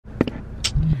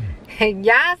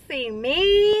Y'all see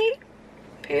me?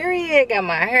 Period. Got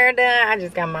my hair done. I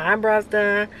just got my eyebrows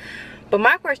done. But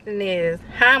my question is,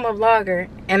 how I'm a vlogger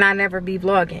and I never be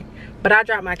vlogging? But I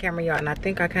dropped my camera, y'all, and I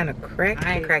think I kind of cracked it.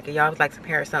 I ain't crack it, y'all. It was like some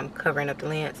hair or something covering up the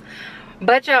lens.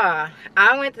 But y'all,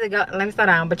 I went to go, let me slow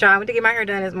down. But y'all, I went to get my hair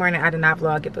done this morning. I did not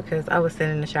vlog it because I was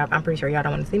sitting in the shop. I'm pretty sure y'all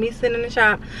don't want to see me sitting in the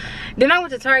shop. Then I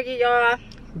went to Target, y'all.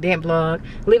 Didn't vlog.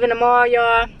 Leaving the mall,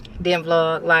 y'all. Didn't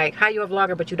vlog. Like, how you a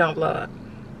vlogger but you don't vlog?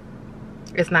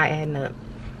 It's not adding up.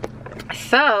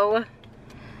 So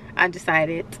I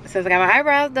decided, since I got my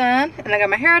eyebrows done and I got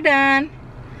my hair done,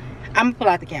 I'm gonna pull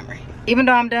out the camera. Even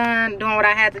though I'm done doing what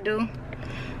I had to do,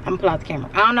 I'm gonna pull out the camera.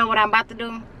 I don't know what I'm about to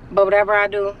do, but whatever I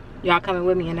do, y'all coming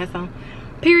with me, and that's on.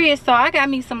 Period. So I got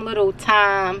me some little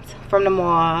times from the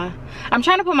mall. I'm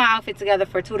trying to put my outfit together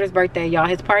for Tutor's birthday, y'all.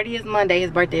 His party is Monday,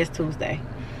 his birthday is Tuesday.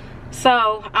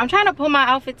 So I'm trying to put my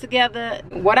outfit together.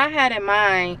 What I had in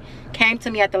mind came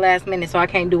to me at the last minute, so I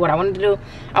can't do what I wanted to do.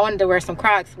 I wanted to wear some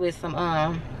Crocs with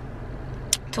some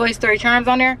Toy Story charms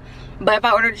on there, but if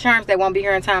I order the charms, they won't be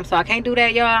here in time, so I can't do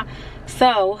that, y'all.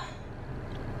 So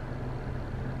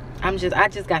I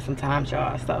just got some times,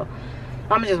 y'all, so I'm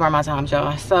gonna just wear my times,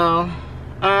 y'all. So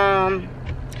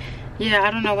yeah, I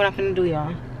don't know what I'm gonna do,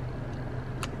 y'all,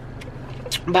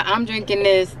 but I'm drinking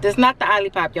this. This is not the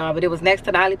𝒯𝓃𝒶𝓃, y'all, but it was next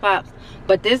to the 𝒯𝓃𝒑s.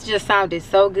 But this just sounded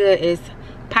so good. It's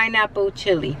pineapple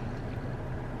chili.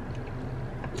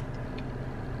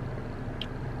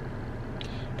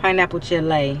 Pineapple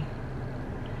chili.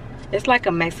 It's like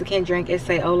a Mexican drink. It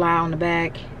say hola on the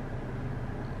back.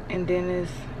 And then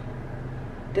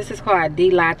this is called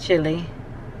𝒯𝓃𝒶𝓃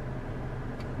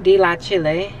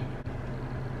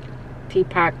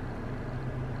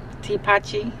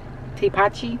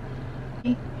Shertrice.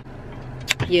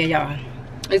 Yeah, y'all,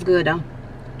 it's good though.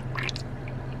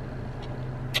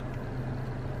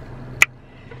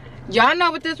 Y'all know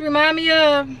what this remind me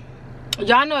of?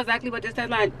 Y'all know exactly what this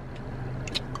tastes like.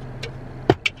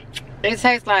 It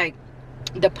tastes like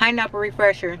the pineapple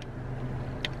refresher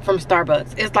from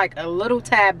Starbucks. It's like a little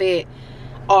tad bit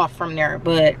off from there,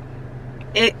 but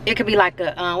it could be like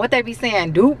a what they be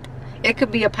saying, dupe. It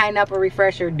could be a pineapple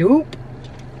refresher dupe.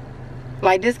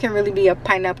 Like, this can really be a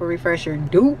pineapple refresher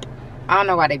dupe. I don't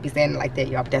know why they be saying it like that,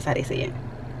 y'all, but that's how they say it.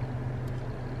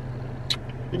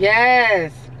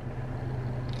 Yes.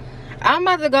 I'm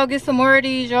about to go get some more of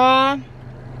these, y'all.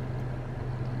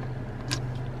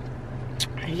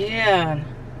 Yeah.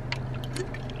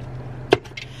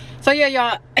 So yeah,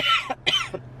 y'all.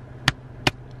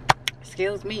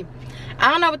 Excuse me.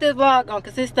 I don't know what this vlog gonna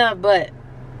consist of, but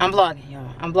I'm vlogging, y'all.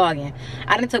 I'm vlogging.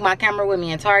 I done took my camera with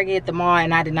me in Target, the mall,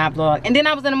 and I did not vlog. And then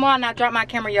I was in the mall and I dropped my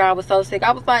camera, y'all. I was so sick.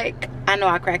 I was like, I know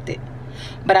I cracked it,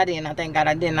 but I didn't. I thank God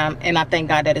I didn't. And I thank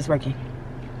God that it's working.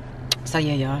 So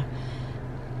yeah, y'all.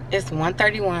 It's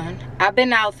 1:31. I've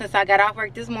been out since I got off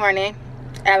work this morning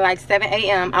at like 7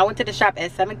 a.m. I went to the shop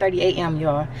at 7:30 a.m.,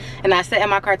 y'all. And I sat in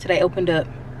my car till they opened up.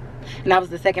 And I was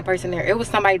the second person there. It was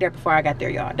somebody there before I got there,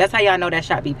 y'all. That's how y'all know that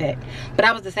shop be packed. But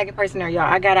I was the second person there, y'all.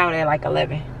 I got out at like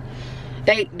 11.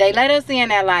 They let us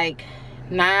in at like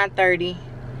 9:30.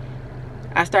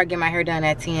 I started getting my hair done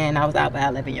at 10. I was out by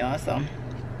 11, y'all. So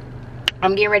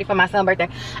I'm getting ready for my son's birthday.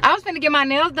 I was finna get my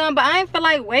nails done, but I ain't feel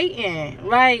like waiting.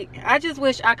 Like, I just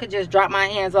wish I could just drop my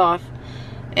hands off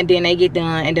and then they get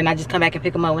done, and then I just come back and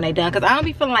pick them up when they done. Cause I don't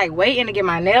be feeling like waiting to get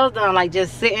my nails done, like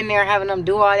just sitting there having them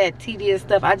do all that tedious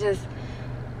stuff. I'm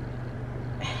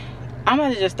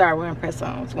gonna just start wearing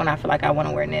press-ons when I feel like I want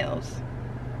to wear nails.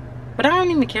 But I don't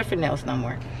even care for nails no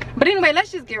more. But anyway,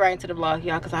 let's just get right into the vlog,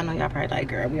 y'all, cause I know y'all probably like,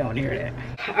 girl, we don't want to hear that.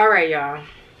 All right, y'all.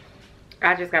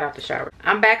 I just got off the shower.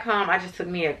 I'm back home. I just took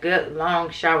me a good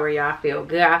long shower, y'all. I feel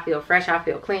good. I feel fresh. I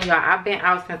feel clean, y'all. I've been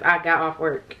out since I got off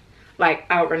work. Like,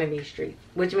 out running these streets,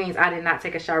 which means I did not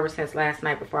take a shower since last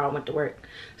night before I went to work.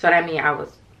 So that means I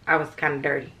was kind of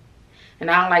dirty, and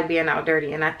I don't like being out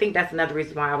dirty, and I think that's another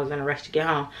reason why I was in a rush to get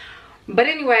home. But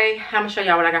anyway, I'm gonna show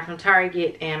y'all what I got from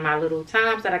Target and my little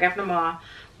times that I got from the mall.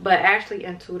 But Ashley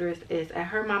and Tutors is at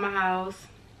her mama house.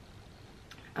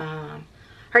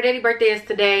 Her daddy's birthday is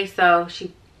today, so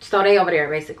they over there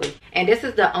basically. And this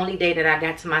is the only day that I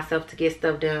got to myself to get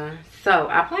stuff done. So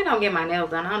I plan on getting my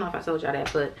nails done. I don't know if I told y'all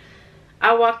that, but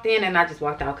I walked in and I just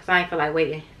walked out because I ain't feel like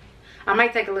waiting. I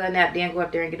might take a little nap, then go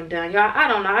up there and get them done. Y'all, I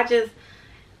don't know. I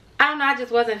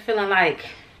just wasn't feeling like,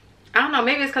 I don't know.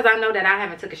 Maybe it's because I know that I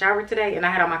haven't took a shower today and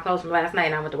I had on my clothes from last night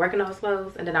and I went to work in those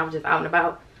clothes and then I was just out and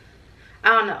about. I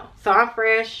don't know. So I'm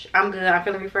fresh. I'm good. I'm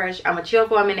feeling refreshed. I'm going to chill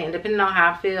for a minute, and depending on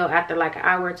how I feel, after like an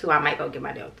hour or two, I might go get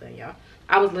my nails done, y'all.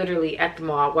 I was literally at the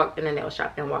mall, walked in the nail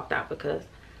shop and walked out because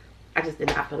I just did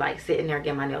not feel like sitting there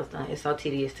getting my nails done. It's so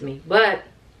tedious to me. But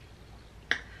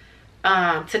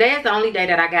Today is the only day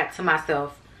that I got to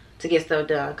myself to get stuff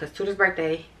done, because Tudor's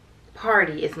birthday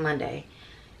party is Monday,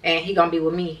 and he gonna be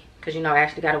with me because, you know, I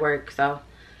actually gotta work. So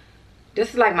this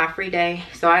is like my free day,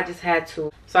 so I just had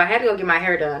to. So I had to go get my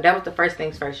hair done. That was the first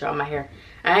things first, y'all. My hair.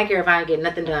 I didn't care if I didn't get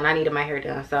nothing done. I needed my hair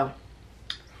done. So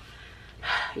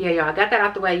yeah, y'all, I got that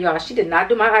out the way. Y'all, she did not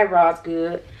do my eyebrows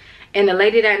good, and the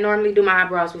lady that normally do my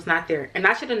eyebrows was not there. And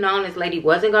I should have known this lady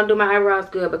wasn't gonna do my eyebrows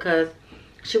good, because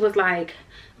she was like,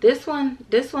 this one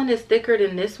is thicker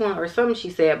than this one or something,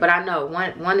 she said. But I know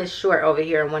one is short over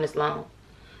here and one is long.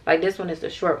 Like, this one is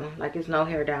the short one. Like, it's no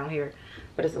hair down here,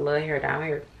 but it's a little hair down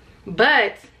here.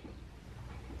 But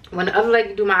when the other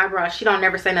lady do my eyebrows, she don't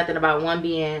never say nothing about one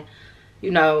being, you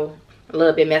know, a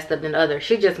little bit messed up than the other.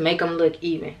 She just make them look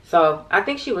even. So I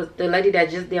think she was, the lady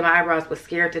that just did my eyebrows was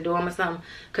scared to do them or something,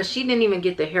 because she didn't even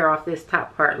get the hair off this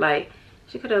top part. Like,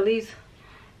 she could at least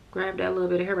grab that little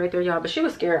bit of hair right there, y'all. But she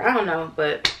was scared. I don't know,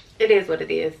 but it is what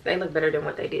it is. They look better than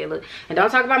what they did. Look, and don't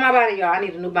talk about my bonnet, y'all. I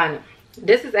need a new bonnet.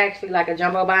 This is actually like a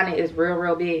jumbo bonnet. It's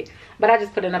real big, but I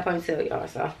just put it in a ponytail, y'all.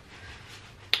 So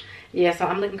yeah, so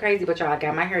I'm looking crazy, but y'all, I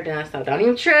got my hair done. So don't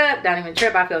even trip. Don't even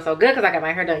trip. I feel so good because I got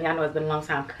my hair done. Y'all know it's been a long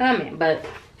time coming, but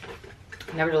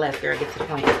nevertheless, girl, get to the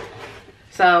point.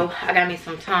 So I got me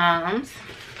some Toms,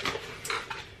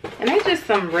 and they just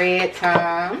some red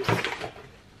Toms.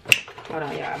 Hold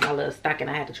on, y'all. My little stocking,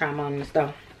 I had to try them on in the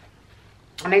store.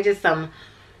 And they just some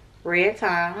red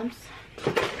Toms.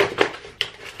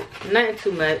 Nothing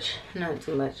too much,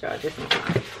 y'all. Just some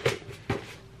Toms.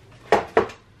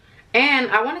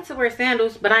 And I wanted to wear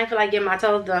sandals, but I didn't feel like getting my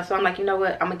toes done. So I'm like, you know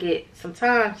what? I'm going to get some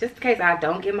Toms just in case I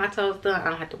don't get my toes done. I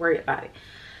don't have to worry about it.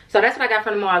 So that's what I got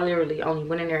from the mall. I literally only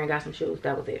went in there and got some shoes.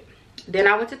 That was it. Then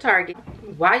I went to Target.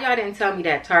 Why y'all didn't tell me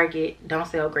that Target don't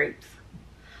sell grapes?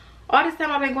 All this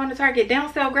time I've been going to Target, they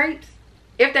don't sell grapes?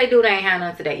 If they do, they ain't have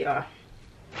none today, y'all.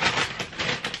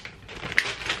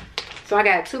 So I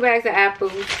got 2 bags of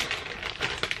apples.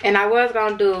 And I was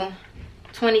going to do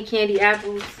 20 candy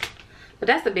apples, but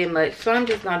that's a bit much. So I'm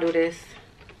just going to do this.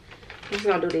 I'm just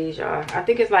going to do these, y'all. I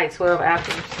think it's like 12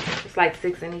 apples. It's like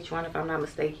 6 in each one, if I'm not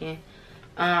mistaken.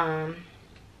 So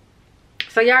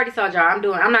you already saw,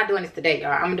 y'all. I'm not doing this today,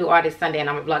 y'all. I'm going to do all this Sunday, and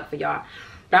I'm going to vlog for y'all.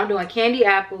 But I'm doing candy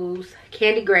apples,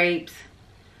 candy grapes,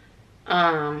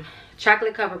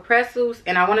 chocolate covered pretzels,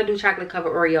 and I want to do chocolate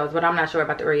covered Oreos, but I'm not sure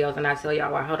about the Oreos, and I'll tell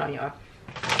y'all why. Hold on, y'all.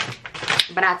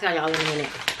 But I'll tell y'all in a minute.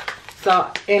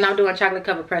 So, and I'm doing chocolate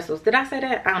covered pretzels. Did I say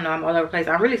that? I don't know. I'm all over the place.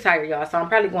 I'm really tired, y'all, so I'm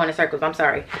probably going in circles. I'm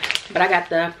sorry. But I got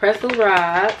the pretzel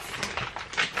rods.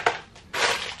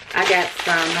 I got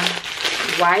some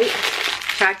white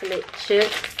chocolate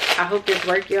chips. I hope this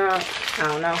works, y'all. I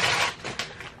don't know.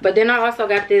 But then I also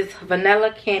got this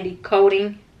vanilla candy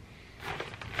coating.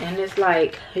 And it's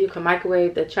like, you can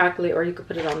microwave the chocolate or you can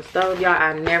put it on the stove, y'all.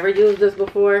 I never used this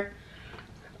before.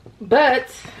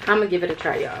 But I'm going to give it a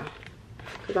try, y'all.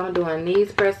 Because I'm doing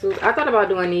these pretzels. I thought about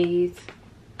doing these.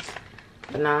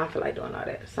 But nah, I don't feel like doing all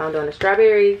that. So I'm doing the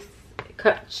strawberries.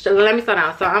 Let me slow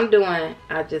down. So I'm doing,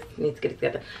 I just need to get it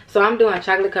together. So I'm doing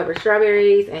chocolate covered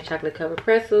strawberries and chocolate covered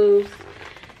pretzels.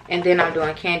 And then I'm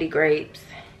doing candy grapes,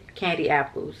 candy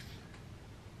apples,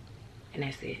 and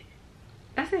that's it.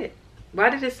 That's it. Why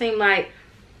did it seem like,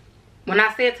 when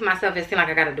I say it to myself, it seemed like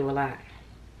I gotta do a lot,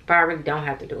 but I really don't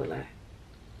have to do a lot.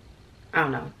 I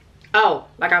don't know. Oh,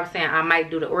 like I was saying, I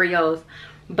might do the Oreos,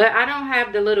 but I don't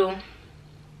have the little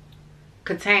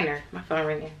container. My phone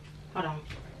ringing. Hold on.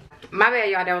 My bad,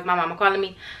 y'all. That was my mama calling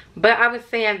me. But I was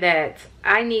saying that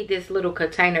I need this little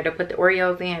container to put the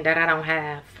Oreos in that I don't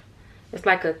have. It's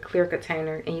like a clear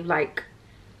container, and you like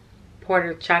pour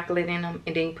the chocolate in them,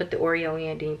 and then you put the Oreo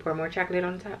in, then you pour more chocolate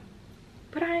on the top.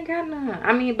 But I ain't got none.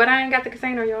 I mean, but I ain't got the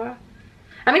container, y'all.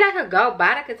 I mean, I could go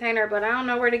buy the container, but I don't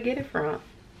know where to get it from.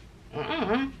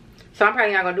 So I'm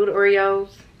probably not gonna do the Oreos.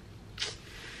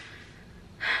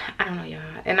 I don't know, y'all.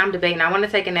 And I'm debating. I want to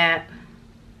take a nap,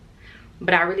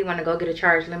 but I really want to go get a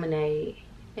charged lemonade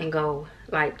and go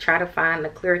like try to find the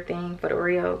clear thing for the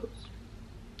Oreos.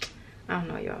 I don't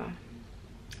know, y'all.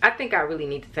 I think I really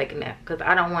need to take a nap because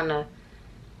I don't want to.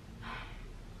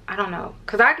 I don't know,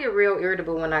 because I get real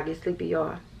irritable when I get sleepy,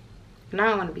 y'all. And I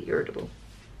don't want to be irritable.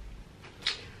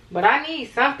 But I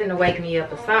need something to wake me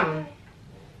up or something.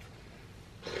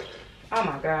 Oh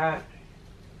my God.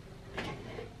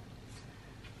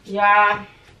 Yeah,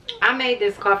 I made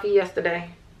this coffee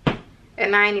yesterday.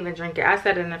 And I ain't even drink it. I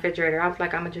set it in the refrigerator. I was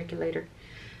like, I'm going to drink it later.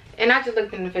 And I just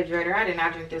looked in the refrigerator. I did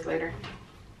not drink this later.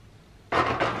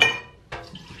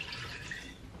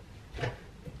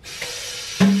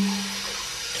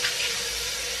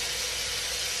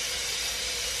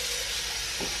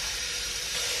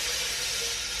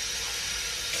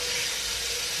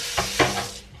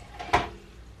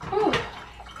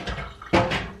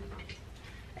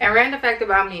 And random fact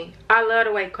about me, I love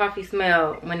the way coffee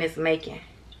smell when it's making,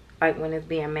 like when it's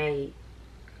being made.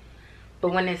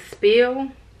 But when it's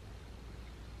spilled,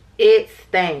 it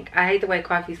stank. I hate the way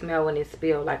coffee smell when it's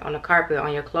spilled, like on the carpet,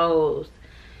 on your clothes.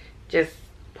 Just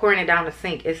pouring it down the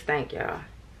sink, it stank, y'all.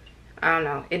 I don't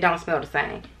know. It don't smell the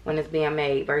same when it's being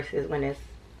made versus when it's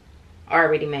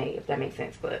already made, if that makes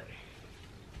sense. But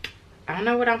I don't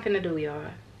know what I'm finna do,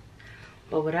 y'all.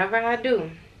 But whatever I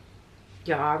do,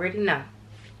 y'all already know.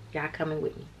 Y'all coming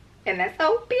with me. And that's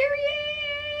whole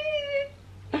period.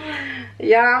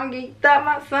 Y'all, I'm geeked up.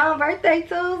 My son's birthday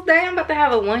Tuesday. I'm about to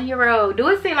have a 1-year-old. Do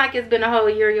it seem like it's been a whole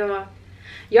year, y'all?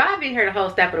 Y'all have been here the whole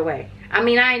step of the way. I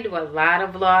mean, I ain't do a lot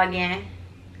of vlogging.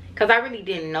 Because I really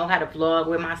didn't know how to vlog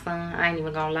with my son. I ain't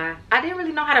even gonna lie. I didn't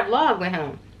really know how to vlog with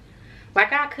him.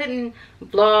 Like, I couldn't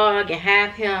vlog and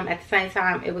have him at the same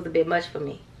time. It was a bit much for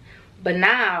me. But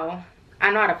now,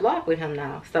 I know how to vlog with him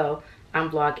now. So, I'm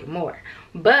vlogging more.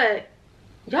 But,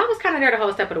 y'all was kind of there the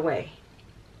whole step of the way.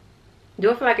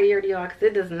 Do it feel like a year to y'all? Because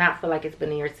it does not feel like it's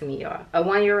been a year to me, y'all. A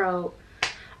 1-year-old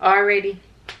already.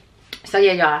 So,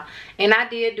 yeah, y'all. And I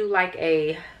did do like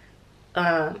a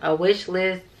wish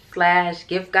list /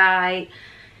 gift guide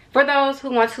for those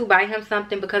who want to buy him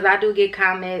something, because I do get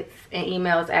comments and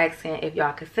emails asking if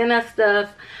y'all could send us stuff,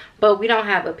 but we don't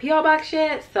have a PO box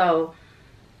yet. So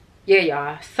yeah,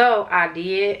 y'all, so I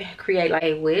did create like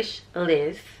a wish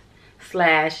list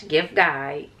 / gift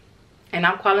guide, and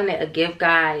I'm calling it a gift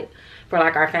guide for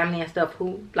like our family and stuff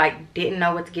who like didn't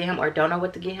know what to get him or don't know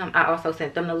what to get him. I also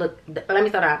sent them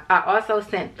I also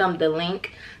sent them the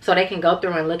link so they can go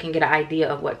through and look and get an idea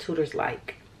of what Tutor's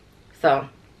like. So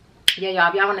yeah, y'all,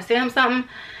 if y'all want to send him something,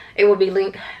 it will be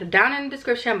linked down in the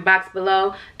description box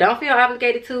below. Don't feel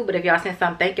obligated to, but if y'all send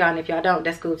something, thank y'all, and if y'all don't,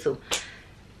 that's cool too.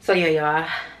 So yeah, y'all,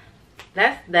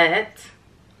 that's that.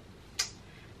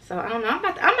 So I don't know, I'm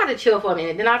about to chill for a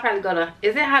minute, then I'll probably go to,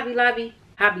 is it Hobby Lobby?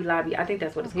 Hobby Lobby, I think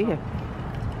that's what it's called. Yeah.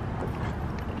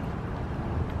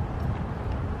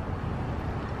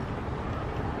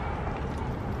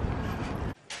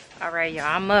 All right, y'all,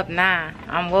 I'm up now.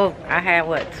 I'm woke. I had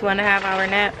what, 2.5-hour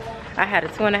nap? I had a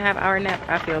 2.5-hour nap.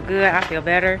 I feel good. I feel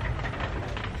better.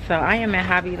 So I am in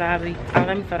Hobby Lobby. Oh,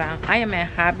 let me slow down. I am in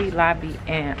Hobby Lobby,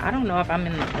 and I don't know if I'm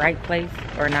in the right place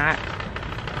or not,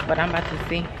 but I'm about to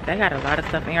see. They got a lot of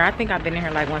stuff in here. I think I've been in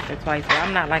here like once or twice, so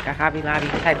I'm not like a Hobby Lobby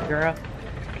type girl,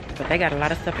 but they got a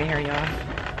lot of stuff in here, y'all.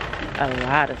 A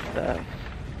lot of stuff.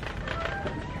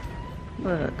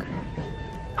 Look.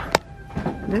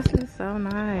 This is so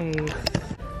nice.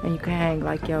 And you can hang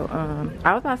like your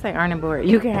I was about to say ironing board.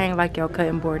 You can hang like your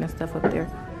cutting board and stuff up there.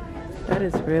 That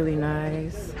is really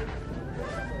nice.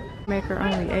 Maker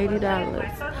only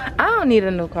 $80. I don't need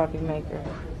a new coffee maker.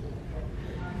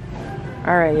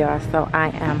 Alright, y'all, so I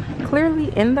am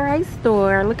clearly in the right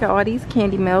store. Look at all these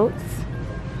candy melts.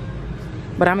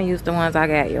 But I'm gonna use the ones I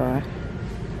got, y'all.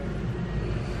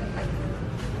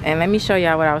 And let me show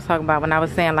y'all what I was talking about when I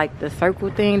was saying like the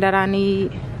circle thing that I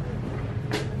need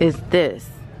is this.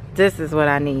 This is what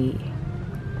I need.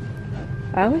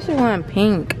 I wish it wasn't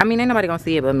pink. I mean, ain't nobody gonna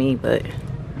see it but me, but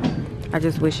I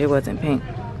just wish it wasn't pink.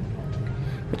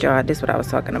 But y'all, this is what I was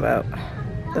talking about.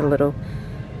 The little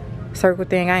circle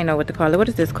thing. I ain't know what to call it. What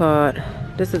is this called?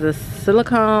 This is a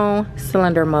silicone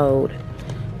cylinder mold.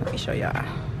 Let me show y'all.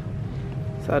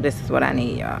 So this is what I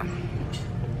need, y'all.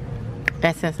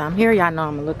 And since I'm here, y'all know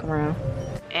I'm gonna look around.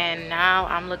 And now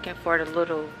I'm looking for the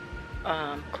little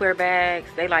clear bags.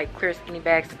 They like clear skinny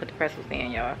bags to put the pretzels in,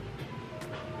 y'all.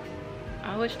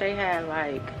 I wish they had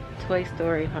like Toy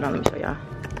Story. Hold on, let me show y'all.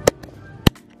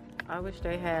 I wish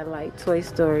they had like Toy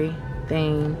Story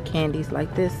thing candies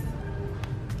like this.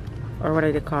 Or what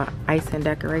are they called? Icing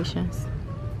decorations.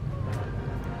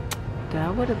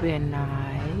 That would have been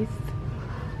nice.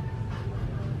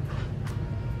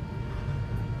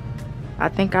 I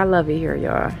think I love it here,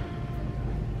 y'all.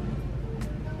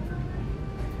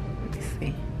 Let me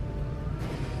see.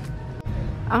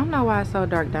 I don't know why it's so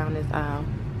dark down this aisle,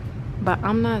 but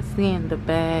I'm not seeing the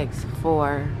bags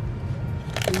for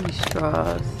these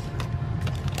straws.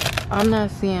 I'm not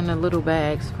seeing the little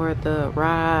bags for the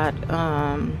rod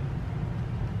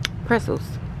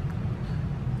pretzels.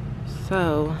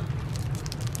 So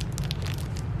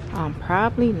I'm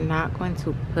probably not going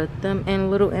to put them in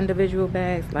little individual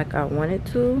bags like I wanted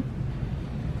to.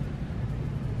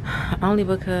 Only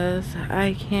because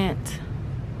I can't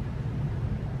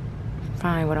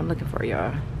find what I'm looking for,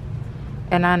 y'all.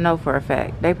 And I know for a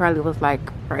fact they probably was like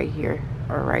right here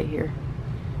or right here,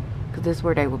 because this is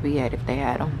where they would be at if they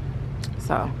had them.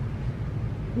 So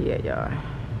yeah, y'all,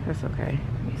 that's okay.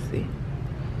 Let me see.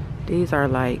 These are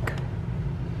like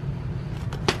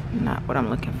not what I'm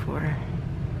looking for.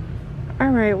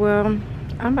 Alright, well,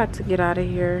 I'm about to get out of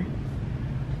here.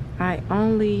 I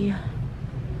only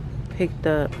picked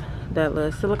up that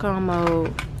little silicone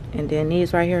mold, and then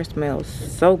these right here smells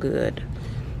so good.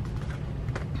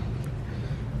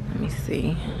 Let me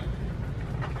see.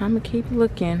 I'm gonna keep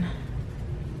looking,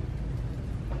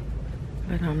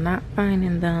 but I'm not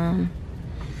finding them.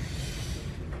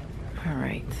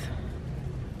 Alright.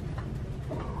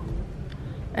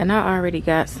 And I already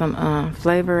got some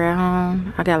flavor at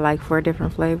home. I got like 4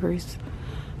 different flavors,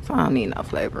 so I don't need no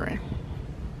flavoring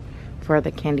for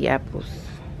the candy apples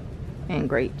and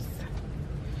grapes.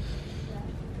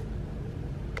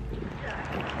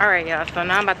 Alright, y'all, so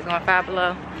now I'm about to go in Five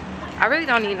Below. I really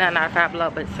don't need nothing out of Five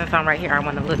Below, but since I'm right here, I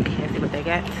want to look and see what they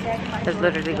got. It's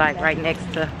literally like right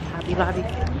next to Hobby Lobby.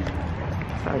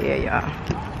 So yeah,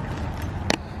 y'all.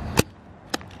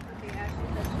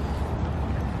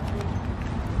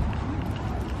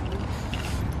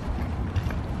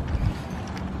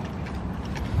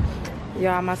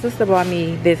 Y'all, my sister bought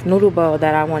me this noodle bowl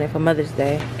that I wanted for Mother's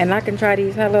Day. And I can try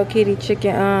these Hello Kitty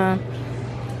chicken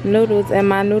noodles in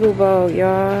my noodle bowl,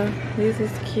 y'all. This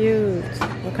is cute.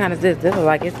 What kind is this? This looks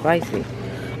like it's spicy.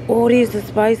 Oh, these are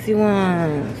spicy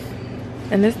ones.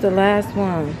 And this is the last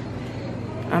one.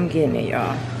 I'm getting it,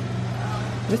 y'all.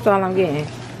 This is all I'm getting.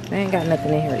 They ain't got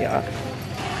nothing in here, y'all.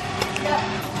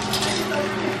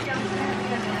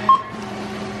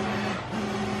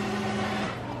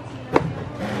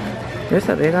 This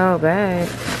a big old bag.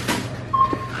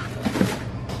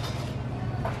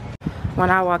 When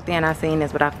I walked in, I seen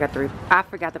this, but I forgot to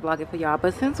vlog it for y'all.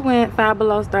 But since when Five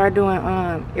Below started doing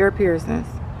ear piercings?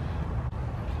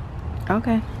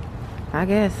 Okay, I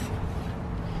guess.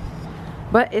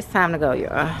 But it's time to go,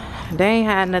 y'all. They ain't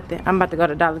had nothing. I'm about to go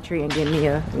to Dollar Tree and get me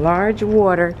a large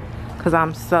water, cause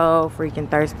I'm so freaking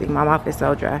thirsty. My mouth is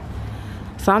so dry.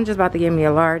 So I'm just about to get me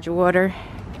a large water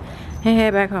and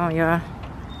head back home, y'all.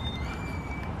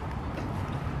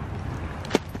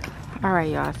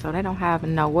 Alright, y'all, so they don't have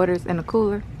no waters in the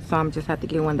cooler, so I'm just have to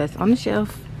get one that's on the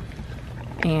shelf.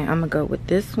 And I'm gonna go with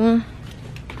this one.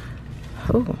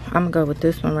 Oh, I'm gonna go with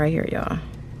this one right here, y'all.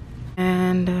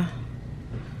 And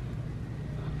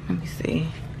let me see,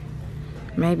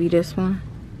 maybe this one,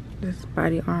 this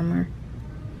Body Armor.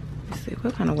 Let's see,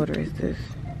 what kind of water is this?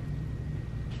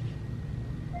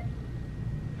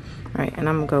 Alright, and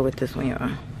I'm gonna go with this one, y'all.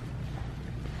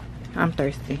 I'm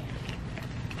thirsty.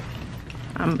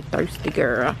 I'm a thirsty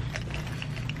girl.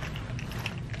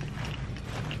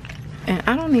 And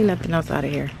I don't need nothing else out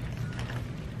of here.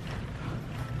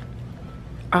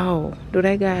 Oh, do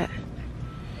they got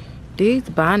these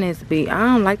bonnets? I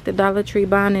don't like the Dollar Tree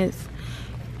bonnets,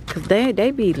 cause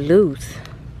they be loose,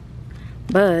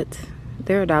 but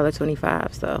they're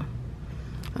 $1.25, so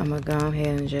I'm gonna go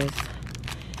ahead and just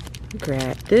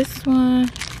grab this one.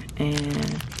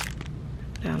 And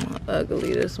that one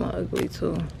ugly, this one ugly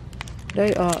too.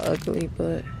 They are ugly,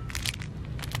 but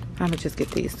I'm gonna just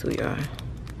get these two, y'all.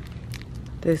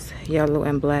 This yellow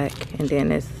and black, and then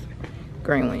this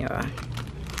green one, y'all.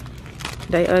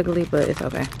 They ugly, but it's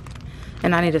okay.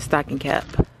 And I need a stocking cap.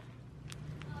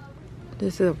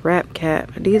 This is a wrap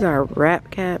cap. These are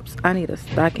wrap caps. I need a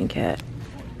stocking cap.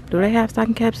 Do they have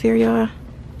stocking caps here, y'all?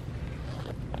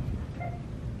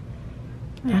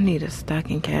 I need a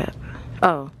stocking cap.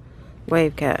 Oh,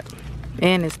 wave cap.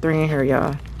 And it's 3 in here,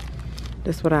 y'all.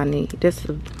 This is what I need.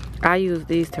 I use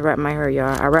these to wrap my hair,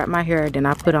 y'all. I wrap my hair, then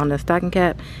I put on the stocking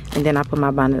cap, and then I put my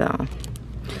bonnet on.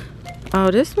 Oh,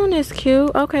 this one is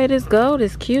cute. Okay, this gold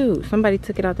is cute. Somebody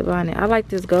took it out the bonnet. I like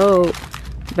this gold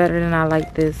better than I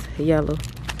like this yellow.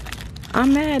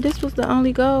 I'm mad. This was the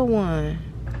only gold one.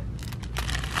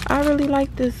 I really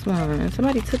like this one.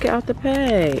 Somebody took it out the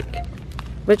pack.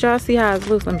 But y'all see how it's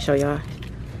loose. Let me show y'all.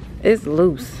 It's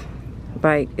loose.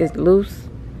 Like, it's loose.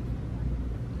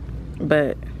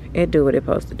 But it do what it's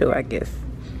supposed to do, I guess.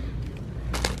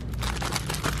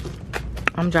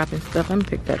 I'm dropping stuff. Let me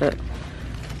pick that up.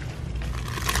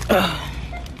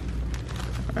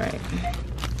 Alright.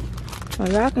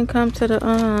 Well, y'all can come to the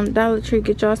Dollar Tree,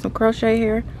 get y'all some crochet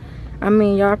hair. I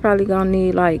mean, y'all probably gonna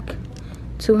need like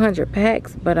 200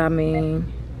 packs, but I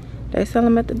mean, they sell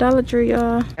them at the Dollar Tree,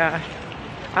 y'all.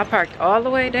 I parked all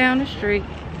the way down the street.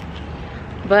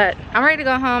 But I'm ready to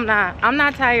go home now. I'm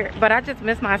not tired, but I just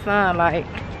miss my son. Like,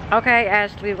 okay,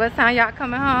 Ashley, what time y'all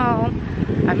coming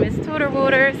home? I miss Tutor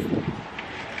Wooters.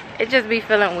 It just be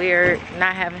feeling weird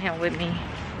not having him with me.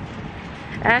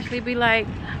 Ashley be like,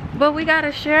 but we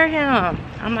gotta share him.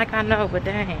 I'm like, I know, but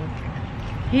dang.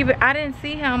 I didn't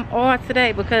see him all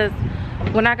today because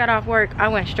when I got off work, I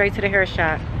went straight to the hair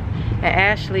shop. And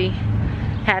Ashley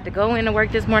had to go into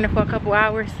work this morning for a couple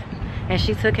hours. and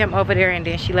she took him over there, and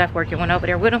then she left work and went over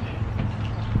there with him.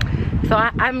 So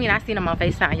I mean, I seen him on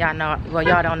FaceTime. Y'all know, well,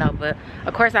 y'all don't know, but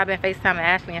of course I've been FaceTiming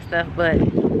Ashley and stuff, but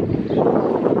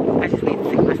I just need to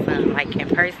see my son like in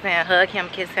person, hug him,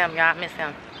 kiss him. Y'all miss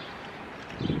him.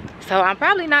 So I'm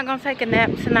probably not gonna take a nap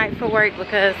tonight for work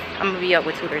because I'm gonna be up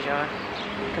with tutors, y'all,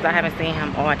 because I haven't seen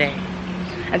him all day.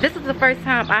 And this is the first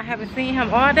time I haven't seen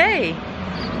him all day.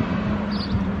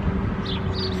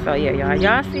 So yeah,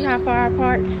 y'all see how far I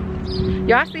parked?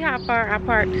 Y'all see how far I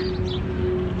parked?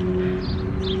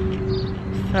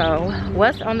 So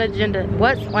what's on the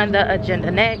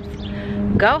agenda next?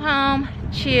 Go home,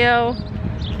 chill,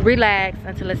 relax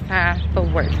until it's time for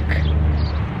work.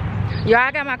 Y'all,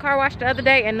 I got my car washed the other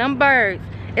day, and them birds,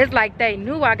 it's like they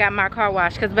knew I got my car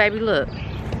washed. Cause baby, look,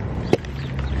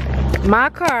 my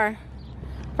car,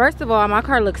 first of all, my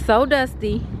car looks so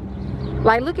dusty.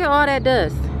 Like, look at all that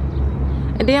dust.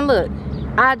 And then look,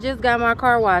 I just got my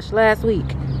car washed last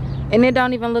week, and it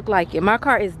don't even look like it. My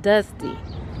car is dusty.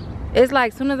 It's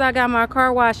like, as soon as I got my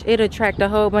car washed, it attract a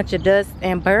whole bunch of dust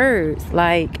and birds.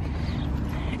 Like,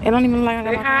 it don't even like.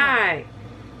 Say hi.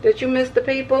 Did you miss the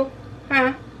people?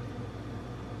 Huh?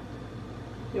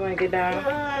 You want to get down?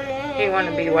 He want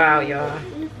to be wild, y'all.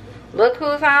 Look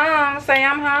who's home. Say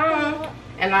I'm home.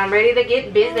 And I'm ready to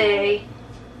get busy.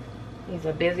 He's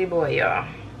a busy boy, y'all.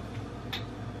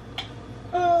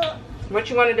 What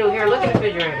you want to do? Here, look in the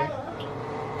refrigerator.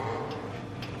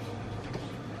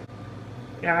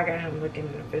 Yeah, I got him looking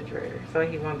in the refrigerator, so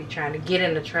he won't be trying to get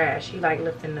in the trash. He like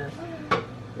lifting the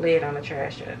lid on the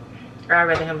trash up. Or I'd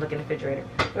rather him look in the refrigerator.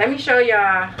 Let me show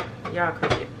y'all. Y'all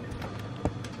crooked.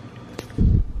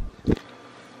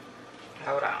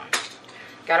 Hold on.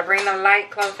 Gotta bring the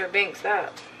light closer, Bink.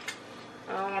 Stop.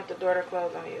 I don't want the door to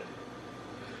close on you.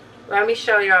 Let me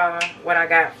show y'all what I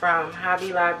got from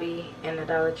Hobby Lobby and the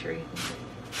Dollar Tree.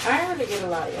 I didn't really get a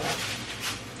lot, y'all.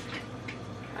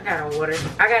 I got a water.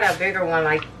 I got a bigger one,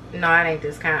 like, no, it ain't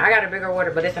this kind. I got a bigger water,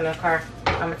 but it's in the car.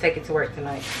 I'm gonna take it to work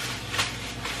tonight.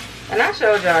 And I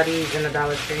showed y'all these in the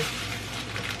Dollar Tree.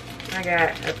 I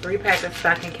got a 3-pack of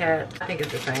stocking caps. I think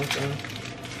it's the same thing.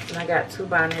 And I got 2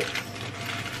 bonnets.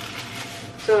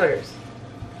 Tutors.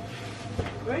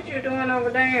 What you doing over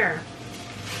there?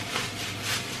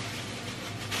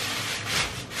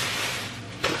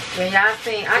 Then y'all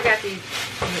seen, I got these,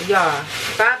 y'all,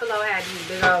 Five Below had these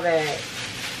big old bags.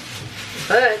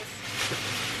 But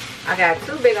I got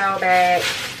 2 big old bags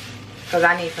because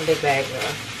I need some big bags,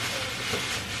 y'all.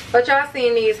 But y'all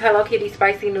seen these Hello Kitty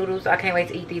spicy noodles. I can't wait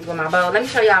to eat these with my bowl. Let me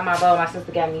show y'all my bowl my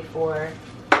sister got me for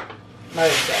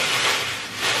Mother's Day.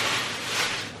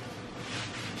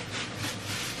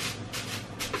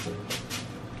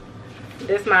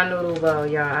 This my noodle bowl,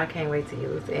 y'all. I can't wait to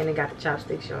use it. And it got the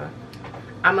chopsticks, y'all.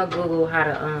 I'm gonna Google how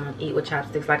to eat with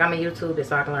chopsticks. Like, I'm gonna YouTube it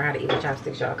so I can learn how to eat with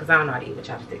chopsticks, y'all, because I don't know how to eat with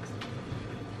chopsticks.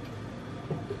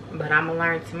 But I'm gonna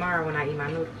learn tomorrow when I eat my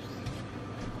noodles.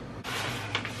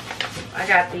 I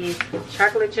got these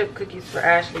chocolate chip cookies for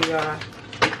Ashley, y'all.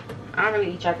 I don't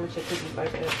really eat chocolate chip cookies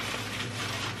like that.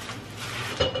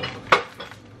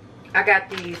 I got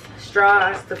these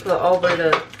straws to put over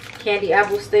the candy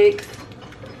apple sticks,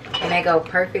 and they go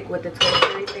perfect with the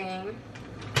toiletry thing.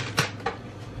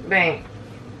 Bang.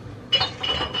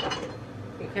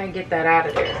 You can't get that out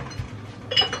of there.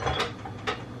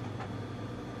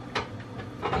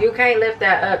 You can't lift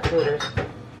that up, Tutors.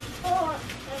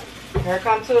 Here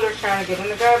comes Tutors trying to get in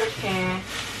the garbage can.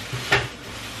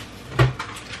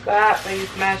 Stop, so you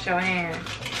smash your hand.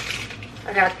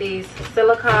 I got these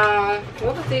silicone,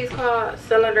 what was these called?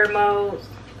 Cylinder molds.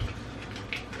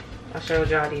 I showed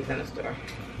y'all these in the store.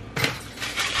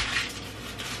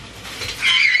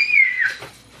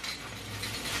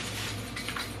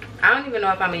 I don't even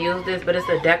know if I'm gonna use this, but it's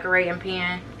a decorating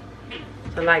pen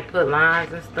to like put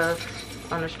lines and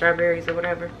stuff on the strawberries or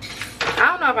whatever. I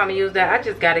don't know if I'm gonna use that. I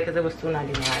just got it because it was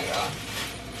 $2.99, y'all.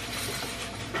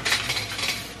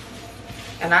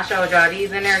 And I showed y'all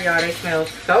these in there, y'all. They smell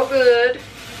so good.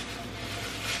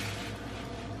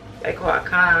 They call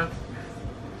cons.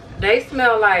 They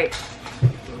smell like,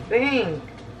 dang.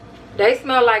 They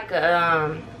smell like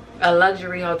a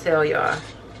luxury hotel, y'all.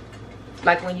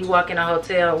 Like when you walk in a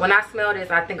hotel. When I smell this,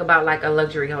 I think about like a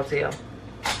luxury hotel.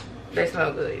 They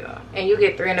smell good, y'all. And you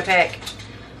get 3 in a pack.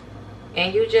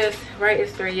 And you just, right,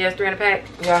 it's 3, yes, 3 in a pack.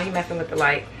 Y'all, he messing with the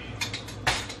light.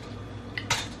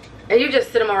 And you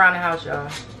just sit them around the house, y'all.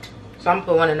 So I'm gonna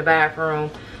put one in the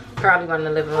bathroom, probably one in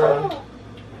the living room,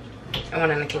 and one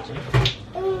in the kitchen.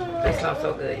 They smell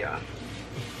so good, y'all.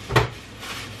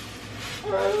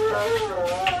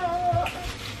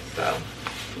 So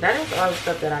that is all the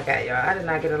stuff that I got, y'all. I did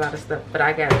not get a lot of stuff, but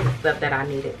I got the stuff that I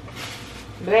needed.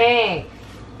 Bang.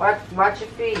 Watch your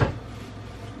feet.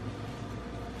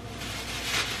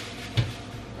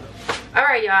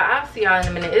 Alright, y'all. I'll see y'all in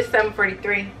a minute. It's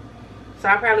 7:43. So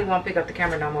I probably won't pick up the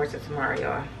camera no more till tomorrow,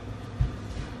 y'all.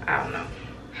 I don't know.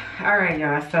 Alright,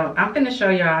 y'all. So I'm finna show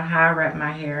y'all how I wrap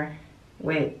my hair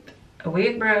with a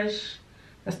wig brush,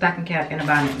 a stocking cap, and a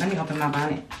bonnet. Let me open my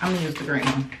bonnet. I'm gonna use the green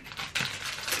one.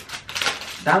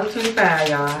 $1.25,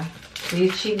 y'all.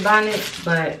 These cheap bonnets,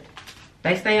 but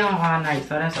they stay on all night,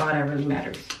 so that's all that really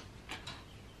matters.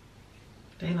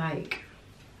 They like,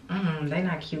 they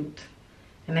not cute.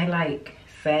 And they like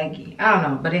saggy. I don't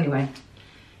know, but anyway.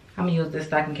 I'm gonna use this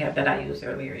stocking cap that I used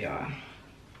earlier, y'all.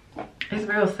 It's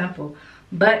real simple.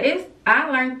 But I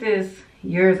learned this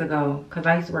years ago because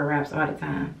I used to wear wraps all the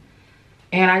time.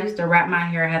 And I used to wrap my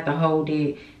hair, I had to hold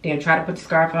it, then try to put the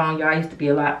scarf on. Y'all, I used to be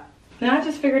a lot. Now I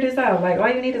just figured this out. Like, all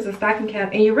you need is a stocking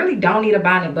cap. And you really don't need a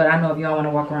bonnet, but I know if y'all want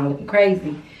to walk around looking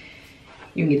crazy,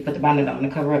 you need to put the bonnet on to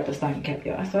cover up the stocking cap,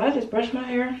 y'all. So I just brush my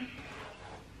hair.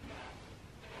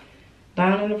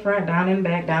 Down in the front, down in the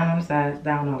back, down on the sides,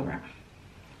 down all around.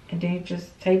 And then you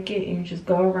just take it and you just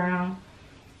go around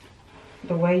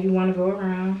the way you want to go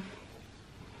around.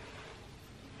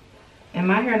 And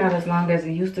my hair not as long as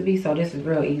it used to be, so this is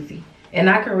real easy. And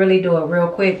I can really do it real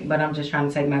quick, but I'm just trying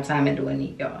to take my time and do it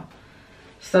neat, y'all.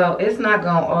 So it's not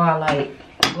gonna all like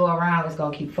go around, it's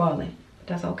gonna keep falling. But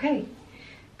that's okay.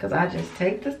 Cause I just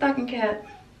take the stocking cap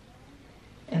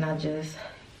and I just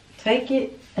take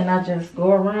it and I just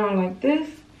go around like this.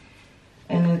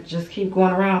 And it just keep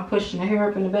going around, pushing the hair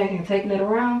up in the back and taking it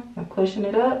around and pushing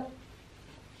it up.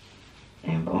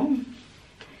 And boom.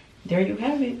 There you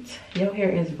have it. Your hair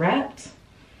is wrapped.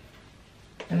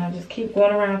 And I just keep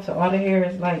going around till all the hair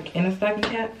is like in a stocking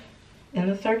cap, in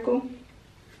a circle.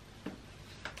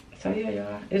 So yeah,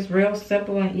 y'all, it's real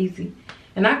simple and easy.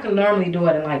 And I can normally do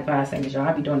it in like 5 seconds, y'all.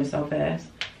 I be doing it so fast.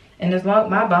 And as long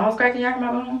my bones cracking, y'all,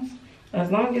 my bones.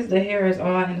 As long as the hair is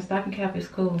all in the stocking cap, it's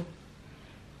cool.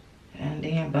 And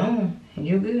then boom,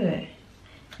 you good.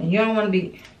 And you don't want to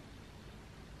be,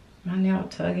 my nail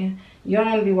tugging. You don't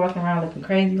want to be walking around looking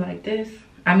crazy like this.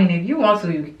 I mean, if you want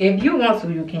to,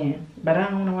 you can. But I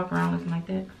don't want to walk around looking like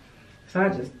that. So I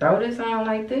just throw this on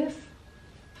like this.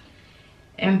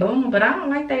 And boom. But I don't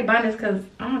like they bonnets because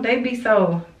they be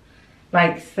so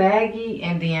like saggy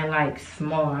and then like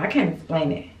small. I can't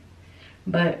explain it.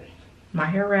 But my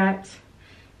hair wrapped.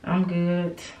 I'm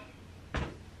good.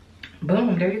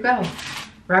 Boom, there you go.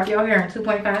 Wrap your hair in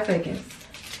 2.5 seconds.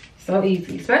 So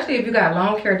easy. Especially if you got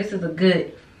long hair, this is a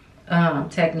good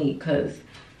technique because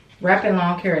wrapping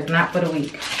long hair is not for the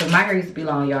weak. Because my hair used to be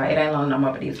long, y'all. It ain't long no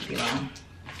more, but it used to be long.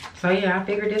 So yeah, I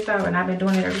figured this out and I've been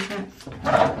doing it ever since.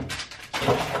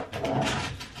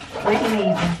 Freaking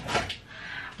easy.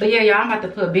 But yeah, y'all, I'm about to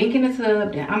put Bink in the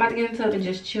tub. Then I'm about to get in the tub and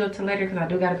just chill till later because I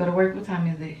do got to go to work. What time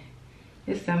is it?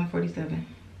 It's 7:47.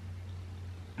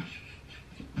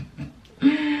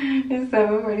 It's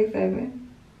 7:47.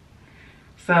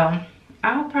 So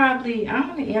I'm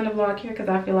gonna end the vlog here because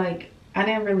I feel like I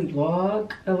didn't really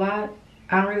vlog a lot.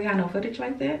 I don't really have no footage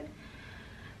like that.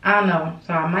 I don't know.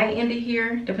 So I might end it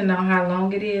here depending on how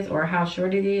long it is or how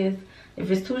short it is. If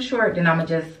it's too short, then I'm gonna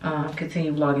just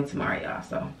continue vlogging tomorrow, y'all.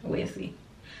 So we'll see.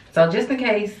 So just in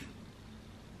case,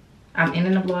 I'm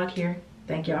ending the vlog here.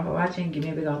 Thank y'all for watching. Give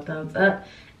me a big old thumbs up.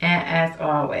 And as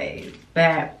always,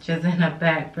 back just in the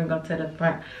back, bring them to the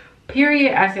front.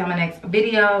 Period. I'll see you on my next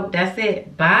video. That's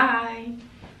it. Bye.